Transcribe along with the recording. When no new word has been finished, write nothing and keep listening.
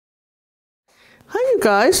you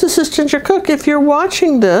guys, this is Ginger Cook. If you're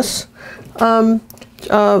watching this on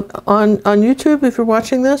YouTube, if you're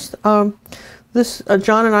watching this,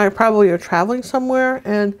 John and I probably are traveling somewhere,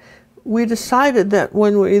 and we decided that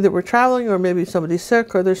when we're traveling, or maybe somebody's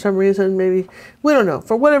sick, or there's some reason, maybe, we don't know,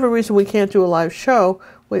 for whatever reason we can't do a live show,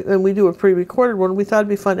 and we do a pre-recorded one, we thought it'd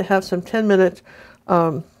be fun to have some 10-minute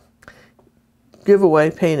giveaway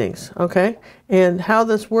paintings, okay? And how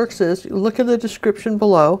this works is, you look in the description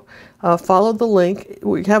below, follow the link.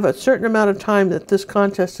 We have a certain amount of time that this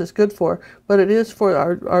contest is good for, but it is for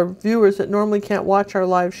our viewers that normally can't watch our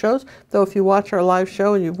live shows, though if you watch our live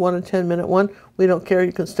show and you've won a 10-minute one, we don't care,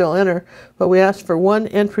 you can still enter. But we ask for one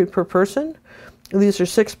entry per person. These are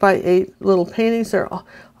 6x8 little paintings. They're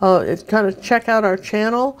it's kind of check out our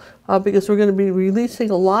channel because we're going to be releasing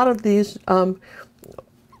a lot of these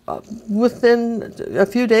within a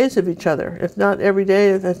few days of each other, if not every day,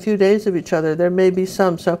 a few days of each other. There may be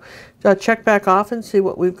some, so check back often, see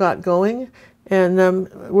what we've got going, and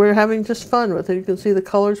we're having just fun with it. You can see the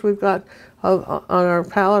colors we've got on our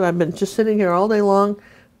palette. I've been just sitting here all day long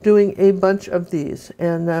doing a bunch of these,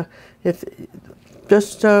 and if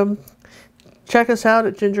just check us out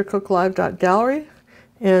at gingercooklive.gallery,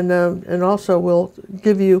 and also we'll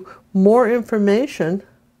give you more information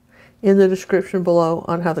in the description below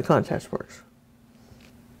on how the contest works.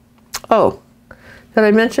 Oh, did I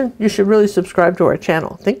mention you should really subscribe to our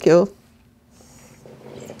channel? Thank you.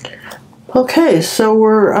 Okay, so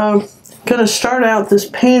we're going to start out this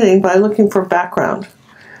painting by looking for background.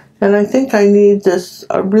 And I think I need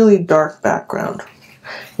a really dark background.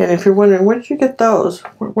 And if you're wondering, where did you get those?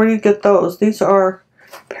 Where do you get those? These are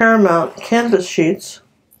Paramount canvas sheets.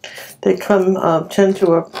 They come 10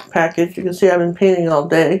 to a package. You can see I've been painting all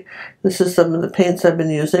day. This is some of the paints I've been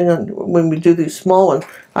using. And when we do these small ones,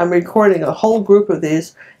 I'm recording a whole group of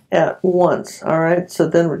these at once. All right. So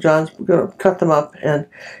then John's going to cut them up, and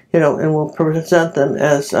and we'll present them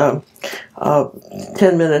as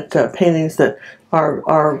 10-minute paintings that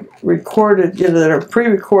are recorded, that are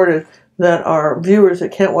pre-recorded, that our viewers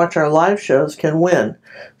that can't watch our live shows can win.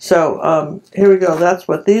 So here we go. That's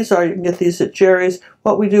what these are. You can get these at Jerry's.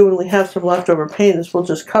 What we do when we have some leftover paint is we'll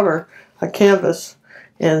just cover a canvas,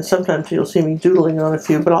 and sometimes you'll see me doodling on a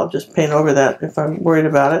few, but I'll just paint over that if I'm worried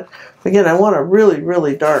about it. Again, I want a really,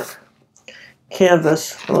 really dark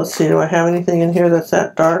canvas. Let's see, do I have anything in here that's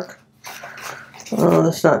that dark? Oh,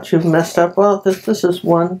 that's not too messed up. Well, this is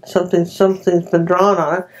one. Something's been drawn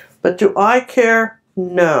on it. But do I care?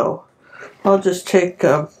 No. I'll just take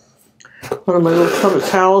one of my little paper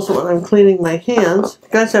towels when I'm cleaning my hands. If you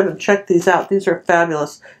guys haven't checked these out, these are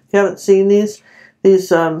fabulous. If you haven't seen these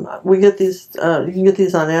we get these, you can get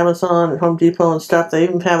these on Amazon and Home Depot and stuff. They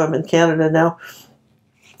even have them in Canada now.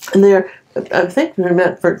 And I think they're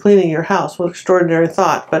meant for cleaning your house. What extraordinary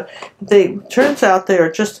thought. But turns out they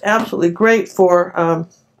are just absolutely great for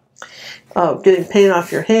getting paint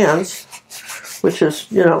off your hands, which is,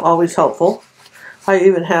 always helpful. I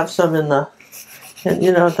even have some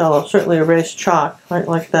they'll certainly erase chalk,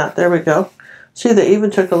 like that. There we go. See, they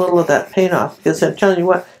even took a little of that paint off, because I'm telling you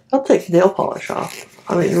what, they'll take nail polish off.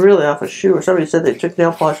 I mean, really off a shoe. Or somebody said they took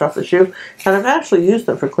nail polish off the shoe, and I've actually used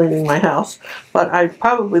them for cleaning my house. But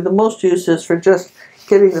the most use is for just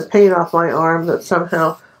getting the paint off my arm that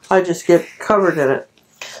somehow I just get covered in it.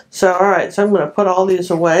 So, all right, so I'm going to put all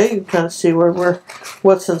these away. You can kind of see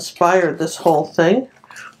what's inspired this whole thing.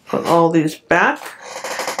 Put all these back,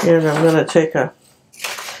 and I'm going to take a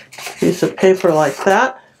piece of paper like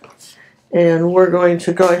that, and we're going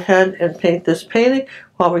to go ahead and paint this painting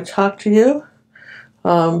while we talk to you.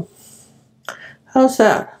 How's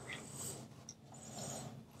that?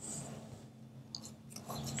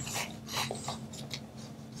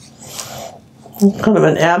 Kind of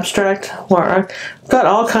an abstract. I've got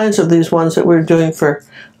all kinds of these ones that we're doing for,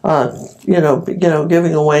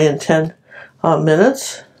 giving away in 10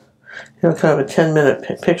 minutes. Kind of a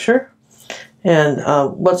 10-minute picture. And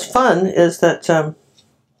what's fun is that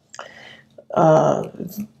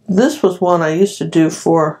this was one I used to do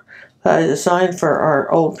I designed for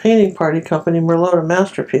our old painting party company, Merlota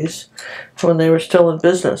Masterpiece, when they were still in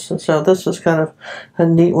business. And so this is kind of a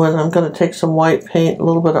neat one. I'm going to take some white paint, a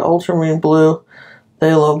little bit of ultramarine blue,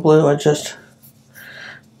 phthalo blue, and just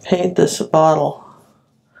paint this bottle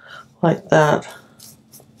like that.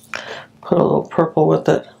 Put a little purple with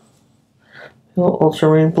it, a little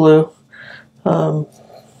ultramarine blue.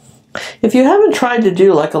 If you haven't tried to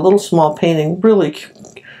do like a little small painting really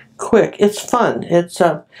quick, it's fun.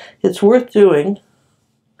 It's worth doing.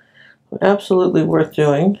 Absolutely worth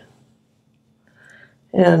doing.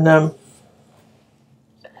 And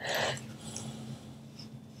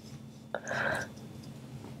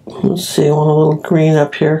Let's see, I want a little green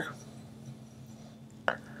up here.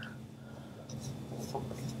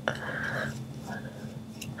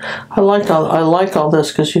 I like all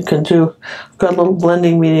this because you can do, I've got a little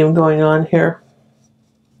blending medium going on here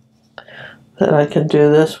that I can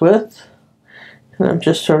do this with. And I'm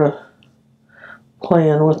just sort of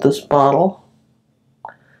playing with this bottle.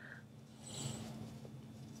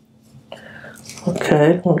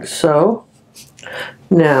 Okay, like so.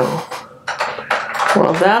 Now,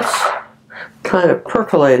 while that's kind of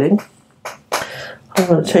percolating, I'm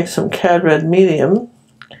going to take some Cad Red Medium,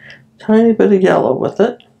 tiny bit of yellow with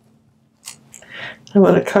it. I'm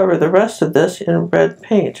going to cover the rest of this in red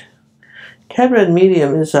paint. Cad Red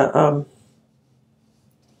Medium is a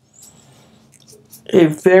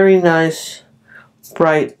very nice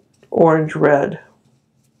bright orange red.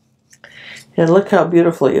 And look how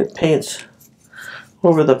beautifully it paints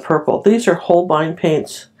over the purple. These are Holbein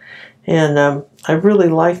paints, and I really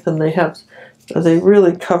like them. They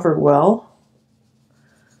really cover well.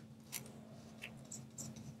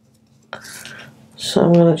 So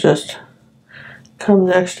I'm going to just come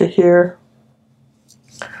next to here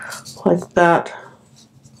like that.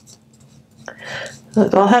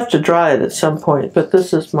 I'll have to dry it at some point, but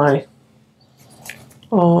this is my,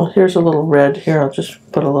 oh, here's a little red here. I'll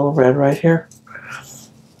just put a little red right here.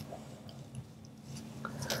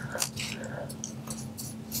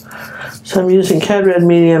 So I'm using Cad Red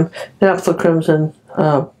Medium, Naphtha Crimson.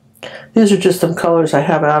 These are just some colors I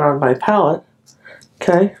have out on my palette.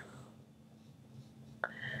 Okay.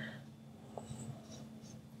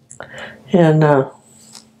 And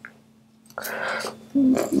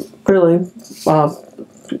really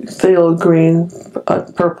phthalo green,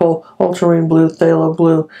 purple, ultramarine blue, phthalo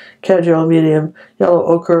blue, cad yellow medium, yellow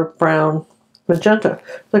ochre, brown, magenta.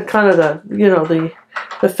 The kind of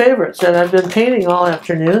the favorites that I've been painting all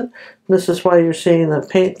afternoon. This is why you're seeing the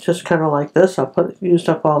paint just kind of like this. Used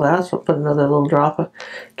up all that, so I'll put another little drop of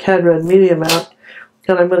Cad Red Medium out.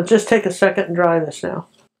 And I'm going to just take a second and dry this now.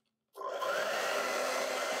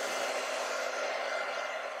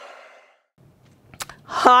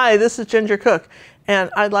 Hi, this is Ginger Cook,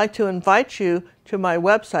 and I'd like to invite you to my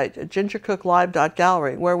website at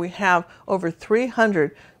gingercooklive.gallery, where we have over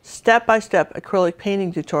 300 step-by-step acrylic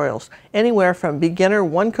painting tutorials, anywhere from beginner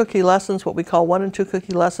 1-cookie lessons, what we call 1 and 2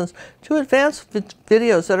 cookie lessons, to advanced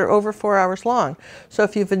videos that are over 4 hours long. So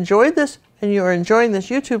if you've enjoyed this and you're enjoying this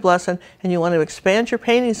YouTube lesson and you want to expand your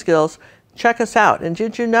painting skills, check us out. And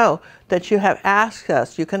did you know that you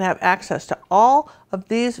can have access to all of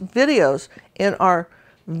these videos in our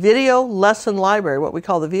video lesson library, what we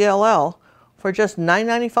call the VLL, for just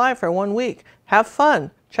 $9.95 for 1 week. Have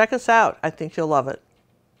fun. Check us out. I think you'll love it.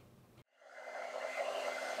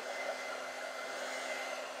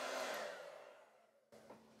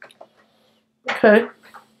 Okay.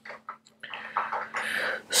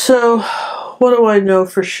 So, what do I know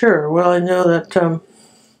for sure? Well, I know that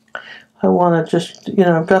I want to just,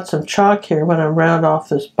 I've got some chalk here. I'm going to round off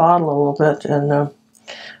this bottle a little bit and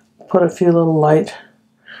put a few little light,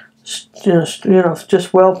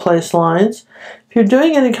 just well-placed lines. If you're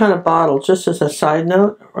doing any kind of bottle, just as a side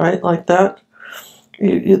note, right, like that,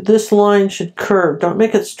 this line should curve. Don't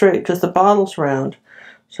make it straight because the bottle's round.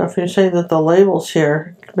 So if you're saying that the label's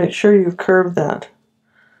here, make sure you curve that.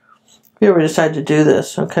 If you ever decide to do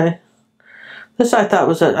this, okay? This I thought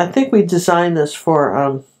was I think we designed this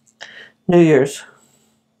for New Year's.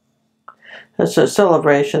 It's a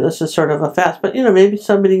celebration. This is sort of a fast, but maybe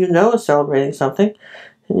somebody is celebrating something,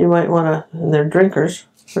 and you might want to, and they're drinkers.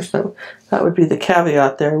 First, that would be the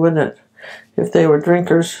caveat there, wouldn't it? If they were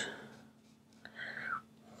drinkers.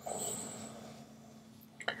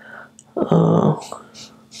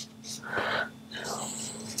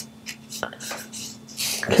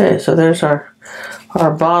 Okay, so there's our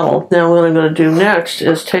bottle. Now what I'm going to do next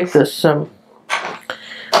is take this.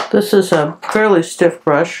 This is a fairly stiff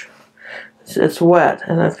brush. It's wet,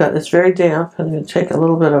 and it's very damp. I'm going to take a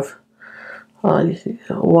little bit of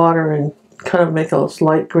water and kind of make a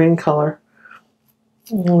light green color.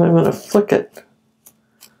 And I'm going to flick it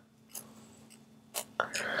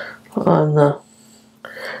on the.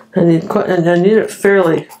 I need it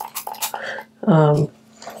fairly.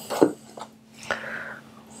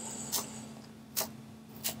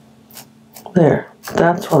 There,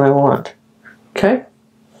 that's what I want. Okay,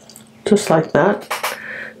 just like that.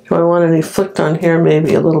 Do I want any flicked on here?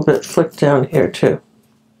 Maybe a little bit flicked down here too.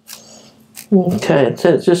 Okay,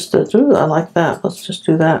 it's just, ooh, I like that. Let's just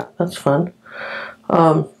do that. That's fun.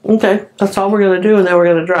 Okay, that's all we're going to do, and then we're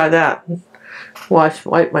going to dry that.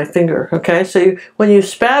 wipe my finger. Okay, so when you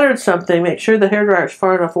spattered something, make sure the hairdryer is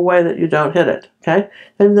far enough away that you don't hit it. Okay,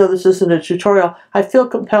 even though this isn't a tutorial, I feel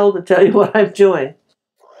compelled to tell you what I'm doing.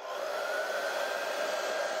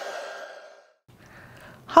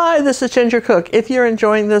 Hi, this is Ginger Cook. If you're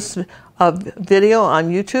enjoying this video on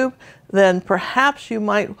YouTube, then perhaps you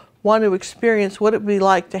might want to experience what it would be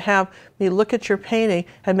like to have me look at your painting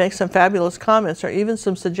and make some fabulous comments or even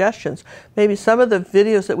some suggestions. Maybe some of the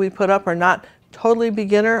videos that we put up are not totally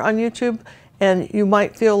beginner on YouTube, and you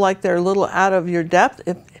might feel like they're a little out of your depth.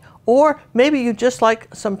 Or maybe you just like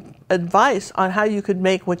some advice on how you could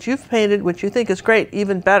make what you've painted, which you think is great,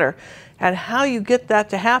 even better. And how you get that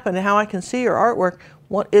to happen and how I can see your artwork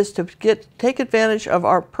is to take advantage of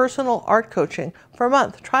our personal art coaching for a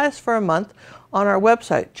month. Try us for a month on our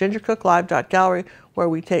website, gingercooklive.gallery, where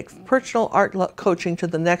we take personal art coaching to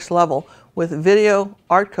the next level with video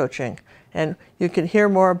art coaching. And you can hear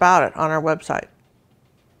more about it on our website.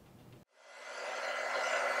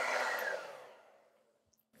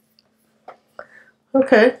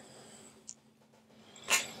 Okay.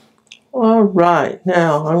 All right,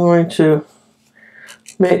 now I'm going to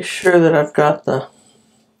make sure that I've got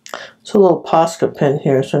it's a little Posca pen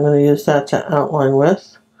here, so I'm going to use that to outline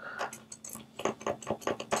with.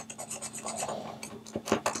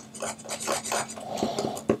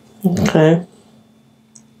 Okay.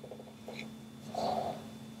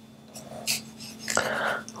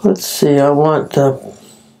 Let's see, I want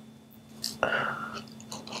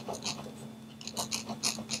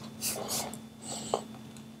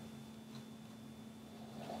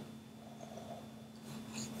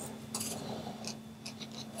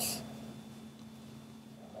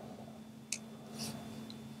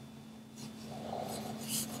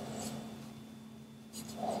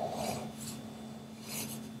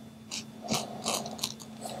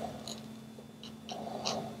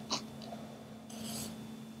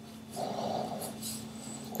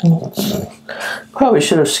probably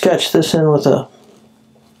should have sketched this in with a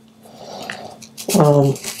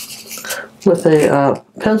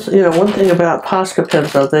pencil. You know, one thing about Posca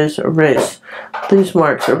pens, though, these erase. These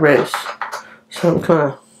marks erase. So I'm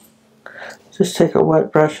going to just take a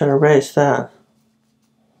wet brush and erase that.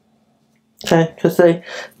 Okay, because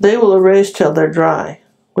they will erase till they're dry,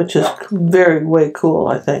 which is way cool,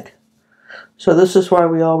 I think. So this is why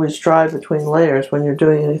we always dry between layers when you're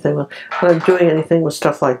doing anything when I'm doing anything with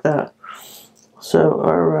stuff like that. So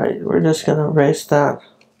all right, we're just going to erase that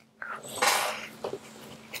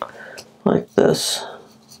like this.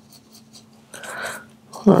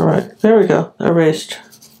 All right, there we go, erased.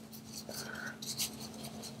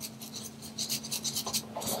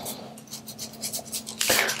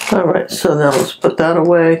 All right, so now let's put that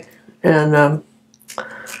away and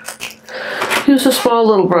use a small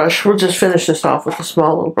little brush. We'll just finish this off with a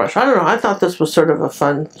small little brush. I don't know, I thought this was sort of a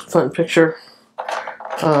fun picture.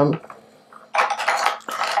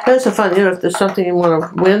 It's a fun, you know, if there's something you want to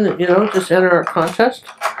win, you know, just enter our contest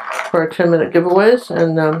for our 10-minute giveaways.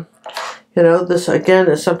 And, you know, this, again,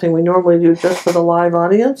 is something we normally do just for the live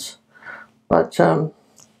audience. But in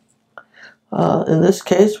this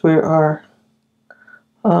case, we are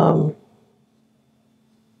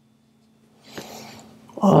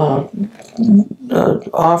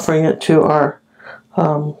offering it to our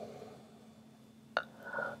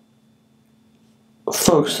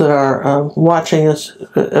folks that are watching us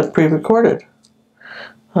pre-recorded.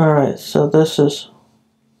 All right, so this is,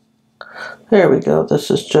 there we go. This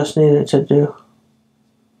is just needed to do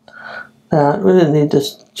that. We didn't need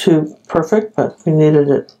this too perfect, but we needed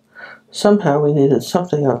it somehow. We needed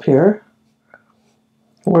something up here.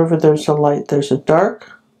 Wherever there's a light, there's a dark.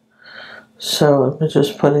 So I'm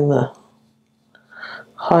just putting the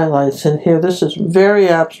highlights in here. This is very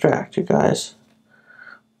abstract, you guys.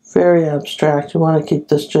 Very abstract. You want to keep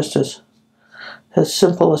this just as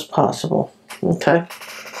simple as possible. Okay.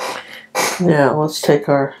 Now let's take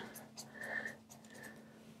our.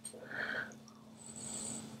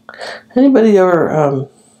 Anybody ever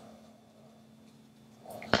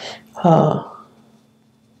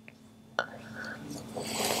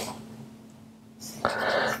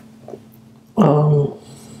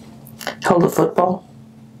held a football?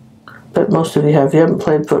 But most of you have. If you haven't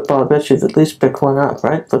played football, I bet you've at least picked one up,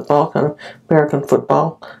 right? Football, kind of American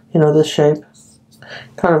football. You know, this shape.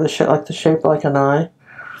 Kind of the shape, like the shape like an eye.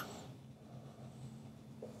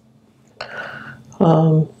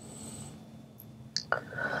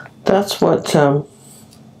 That's what, you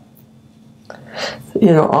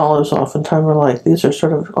know, olives oftentimes are like. These are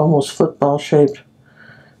sort of almost football shaped.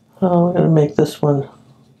 We're going to make this one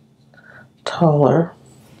taller.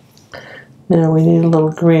 Now we need a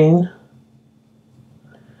little green.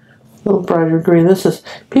 little brighter green. This is,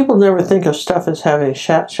 people never think of stuff as having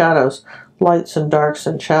shadows, lights and darks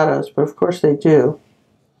and shadows, but of course they do.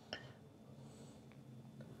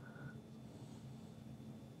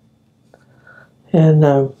 And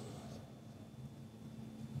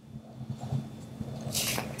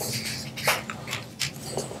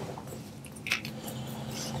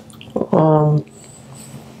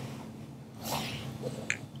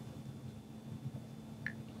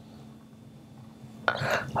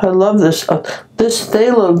I love this this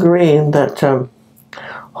phthalo green that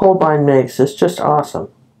Holbein makes. Is just awesome.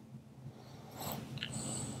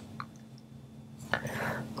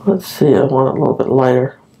 Let's see, I want it a little bit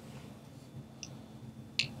lighter.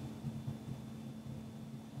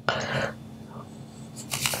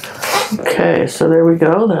 Okay, so there we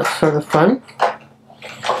go. That's sort of fun.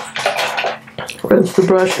 Rinse the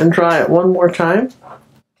brush and dry it one more time.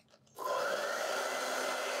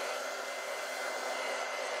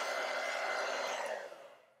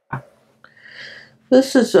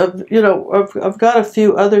 This is, you know, I've got a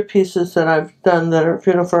few other pieces that I've done that are,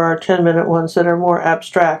 you know, for our 10-minute ones that are more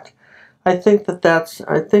abstract. I think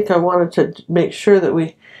I think I wanted to make sure that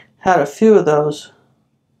we had a few of those.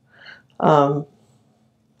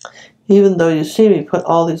 Even though you see me put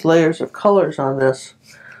all these layers of colors on this,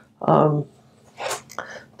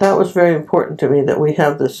 that was very important to me, that we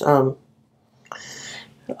have this, we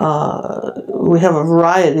have a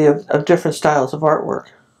variety of different styles of artwork.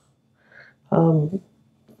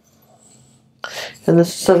 And this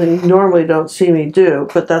is something you normally don't see me do,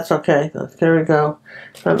 but that's okay. There we go.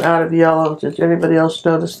 I'm out of yellow. Did anybody else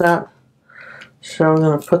notice that? So I'm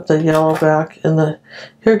going to put the yellow back in the...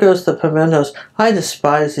 Here goes the pimentos. I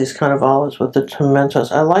despise these kind of olives with the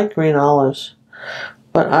pimentos. I like green olives,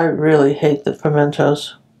 but I really hate the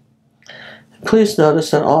pimentos. Please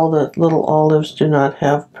notice that all the little olives do not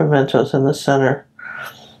have pimentos in the center.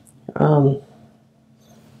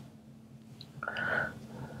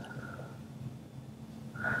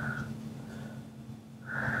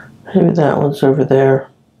 Maybe that one's over there.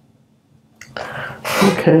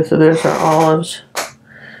 Okay, so there's our olives.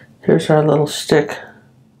 Here's our little stick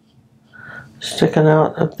sticking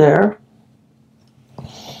out up there.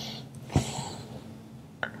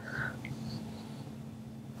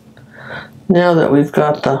 Now that we've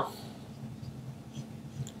got the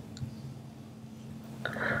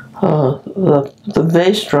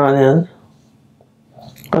vase drawn in,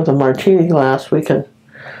 or the martini glass, we can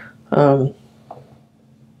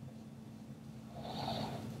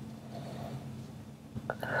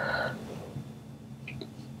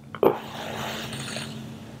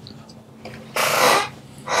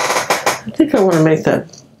I think I want to make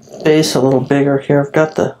that base a little bigger here. I've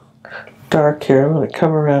got the dark here. I'm going to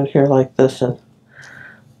come around here like this and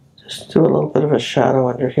just do a little bit of a shadow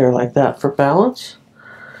under here like that for balance.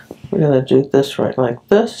 We're going to do this right like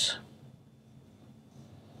this.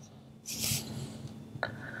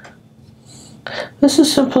 This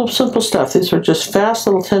is simple stuff. These are just fast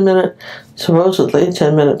little 10-minute, supposedly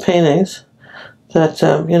 10-minute paintings that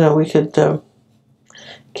you know, we could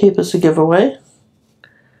keep as a giveaway.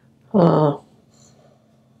 And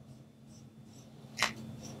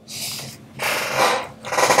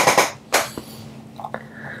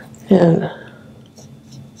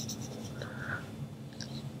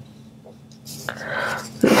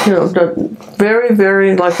you know, very,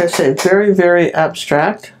 very, like I say, very, very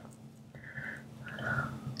abstract.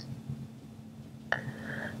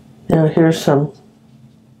 Now here's some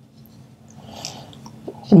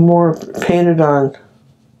more painted on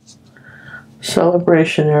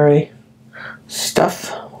celebrationary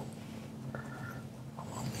stuff.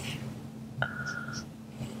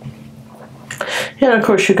 And of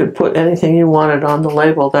course you could put anything you wanted on the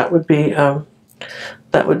label. That would be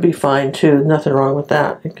fine too. Nothing wrong with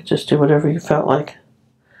that. You could just do whatever you felt like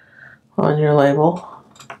on your label.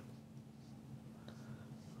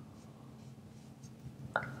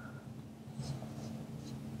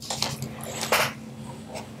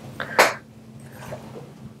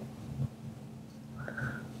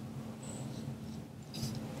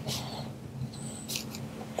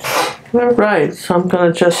 All right, so I'm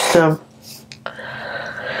going to just, I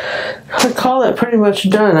call that pretty much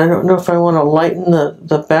done. I don't know if I want to lighten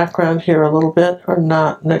the background here a little bit or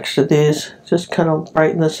not next to these. Just kind of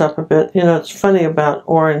brighten this up a bit. You know, it's funny about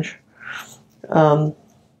orange. You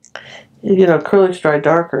know, acrylics dry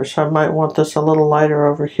darker, so I might want this a little lighter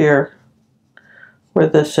over here where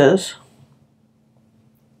this is.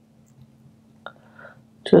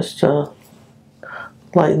 Just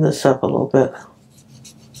lighten this up a little bit.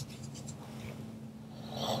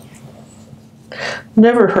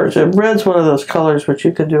 Never hurts. Red's one of those colors which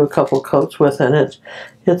you can do a couple coats with, and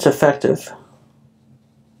it's effective.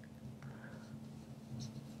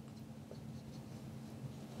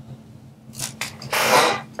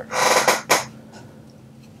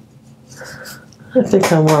 I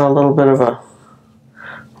think I want a little bit of a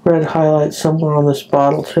red highlight somewhere on this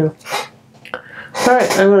bottle too. All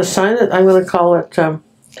right, I'm going to sign it. I'm going to call it,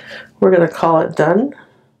 we're going to call it done.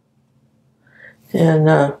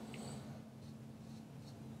 And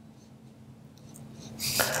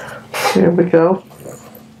here we go.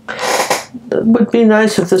 It would be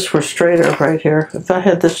nice if this were straighter right here. If I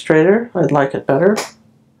had this straighter, I'd like it better.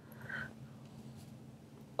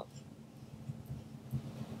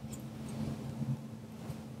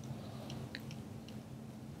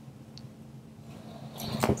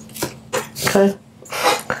 Okay.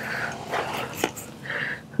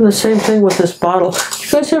 And the same thing with this bottle. Do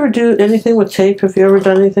you guys ever do anything with tape? Have you ever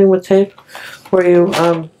done anything with tape where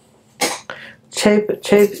you tape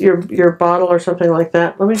your bottle or something like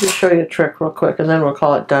that? Let me just show you a trick real quick, and then we'll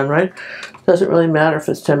call it done, right? Doesn't really matter if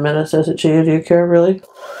it's 10 minutes, does it to you? Do you care, really?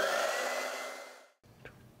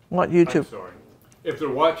 What, YouTube? I'm sorry. If they're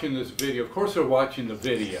watching this video, of course they're watching the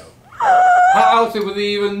video. How else would they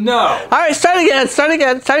even know? All right, start again, start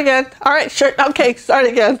again, start again. All right, sure, okay, start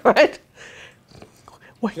again, right?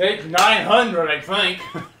 Take 900, I think.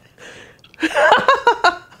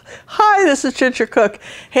 Hi, this is Ginger Cook.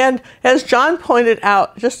 And as John pointed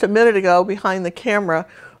out just a minute ago behind the camera,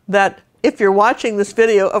 that if you're watching this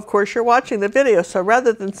video, of course you're watching the video. So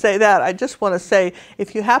rather than say that, I just want to say,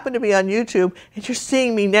 if you happen to be on YouTube and you're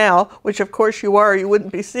seeing me now, which of course you are, or you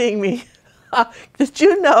wouldn't be seeing me, did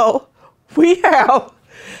you know we have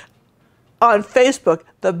on Facebook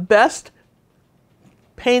the best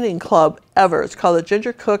painting club ever? It's called the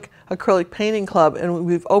Ginger Cook Acrylic Painting Club, and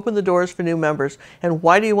we've opened the doors for new members. And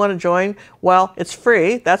why do you want to join? Well, it's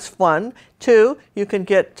free. That's fun. 2, you can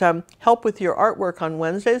get help with your artwork on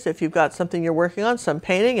Wednesdays if you've got something you're working on, some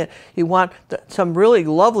painting, and you want some really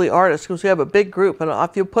lovely artists, because we have a big group. And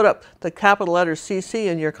if you put up the capital letter CC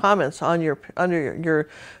in your comments on under your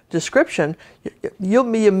description, you'll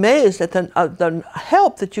be amazed at the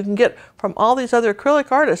help that you can get from all these other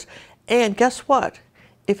acrylic artists. And guess what?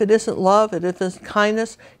 If it isn't love, if it isn't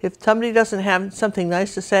kindness, if somebody doesn't have something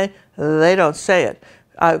nice to say, they don't say it.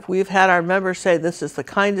 We've had our members say this is the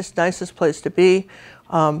kindest, nicest place to be.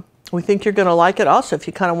 We think you're going to like it. Also, if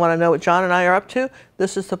you kind of want to know what John and I are up to,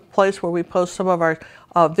 this is the place where we post some of our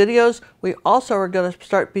videos. We also are going to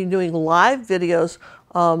start doing live videos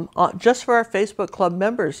just for our Facebook Club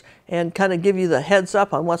members, and kind of give you the heads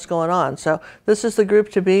up on what's going on. So this is the group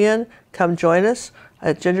to be in. Come join us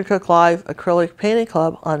at Ginger Cook Live Acrylic Painting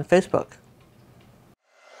Club on Facebook.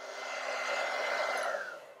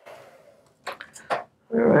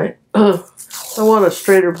 All right. I want a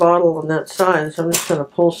straighter bottle on that side, so I'm just going to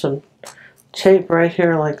pull some tape right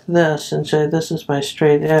here like this and say this is my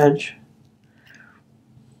straight edge.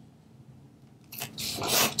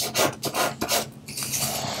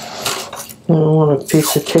 I want a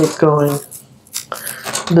piece of tape going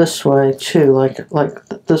this way too, like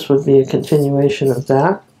this would be a continuation of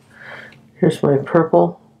that. Here's my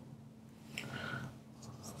purple.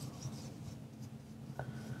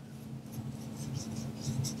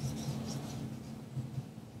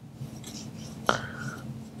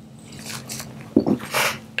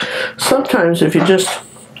 Sometimes if you just,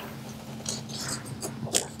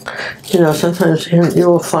 sometimes you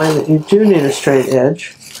will find that you do need a straight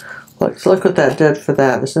edge. Look what that did for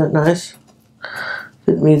that. Isn't it nice?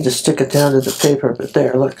 Didn't mean to stick it down to the paper, but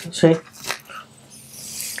there, look, see?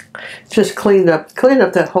 Just cleaned up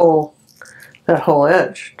that whole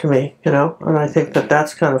edge to me, and I think that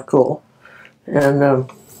that's kind of cool. And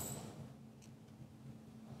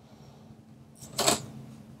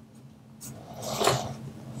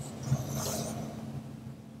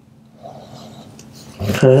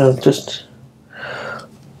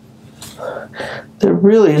there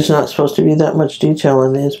really is not supposed to be that much detail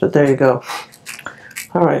in these, but there you go.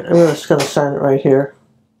 All right, I'm just going to sign it right here.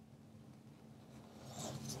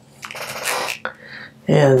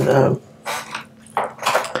 And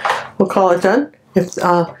we'll call it done.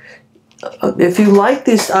 If you like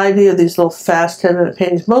this idea of these little fast 10-minute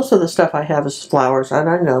paintings, most of the stuff I have is flowers, and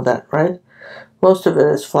I know that, right? Most of it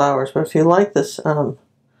is flowers, but if you like this, if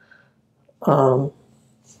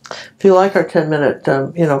you like our 10-minute,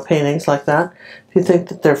 paintings like that, if you think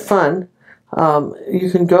that they're fun, you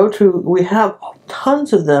can go to, we have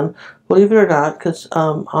tons of them, believe it or not, because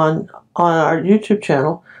on our YouTube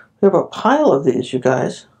channel, we have a pile of these, you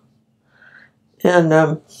guys.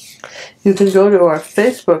 And you can go to our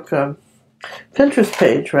Facebook Pinterest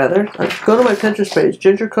page, rather. Go to my Pinterest page,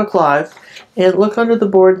 Ginger Cook Live, and look under the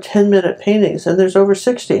board 10-minute paintings, and there's over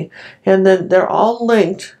 60. And then they're all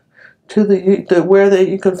linked to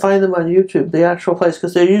you can find them on YouTube, the actual place,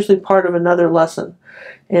 because they're usually part of another lesson.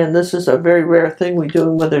 And this is a very rare thing we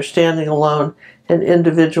do when they're standing alone in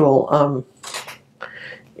individual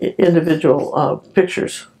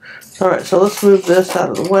pictures. All right, so let's move this out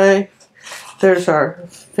of the way. There's our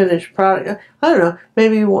finished product. I don't know,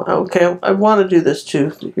 maybe you want, okay, I want to do this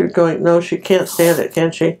too. You're going, no, she can't stand it,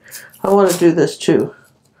 can she? I want to do this too,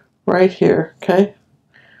 right here, okay?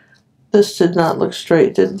 This did not look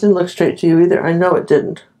straight. It didn't look straight to you either. I know it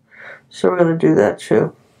didn't. So we're going to do that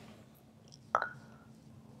too.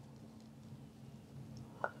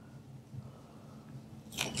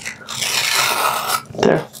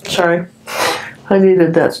 There, sorry. I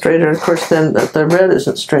needed that straighter. Of course, then the red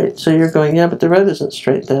isn't straight. So you're going, yeah, but the red isn't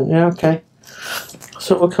straight then. Yeah, okay.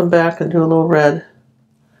 So we'll come back and do a little red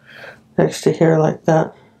next to here like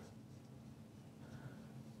that.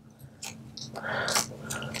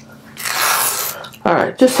 All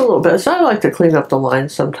right, just a little bit. So I like to clean up the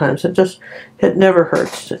lines sometimes. It never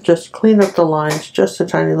hurts. Just clean up the lines just a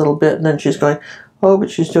tiny little bit, and then she's going, oh,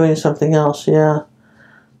 but she's doing something else. Yeah,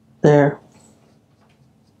 there.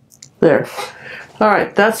 There. All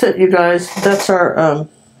right, that's it, you guys. That's our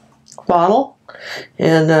bottle,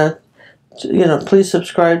 and you know, please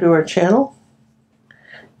subscribe to our channel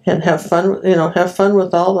and have fun. You know, have fun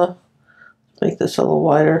with all the. Make this a little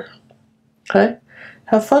wider. Okay,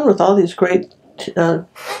 have fun with all these great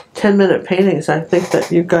 10-minute paintings. I think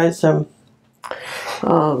that you guys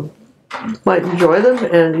might enjoy them,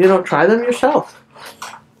 and you know, try them yourself.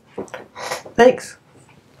 Thanks.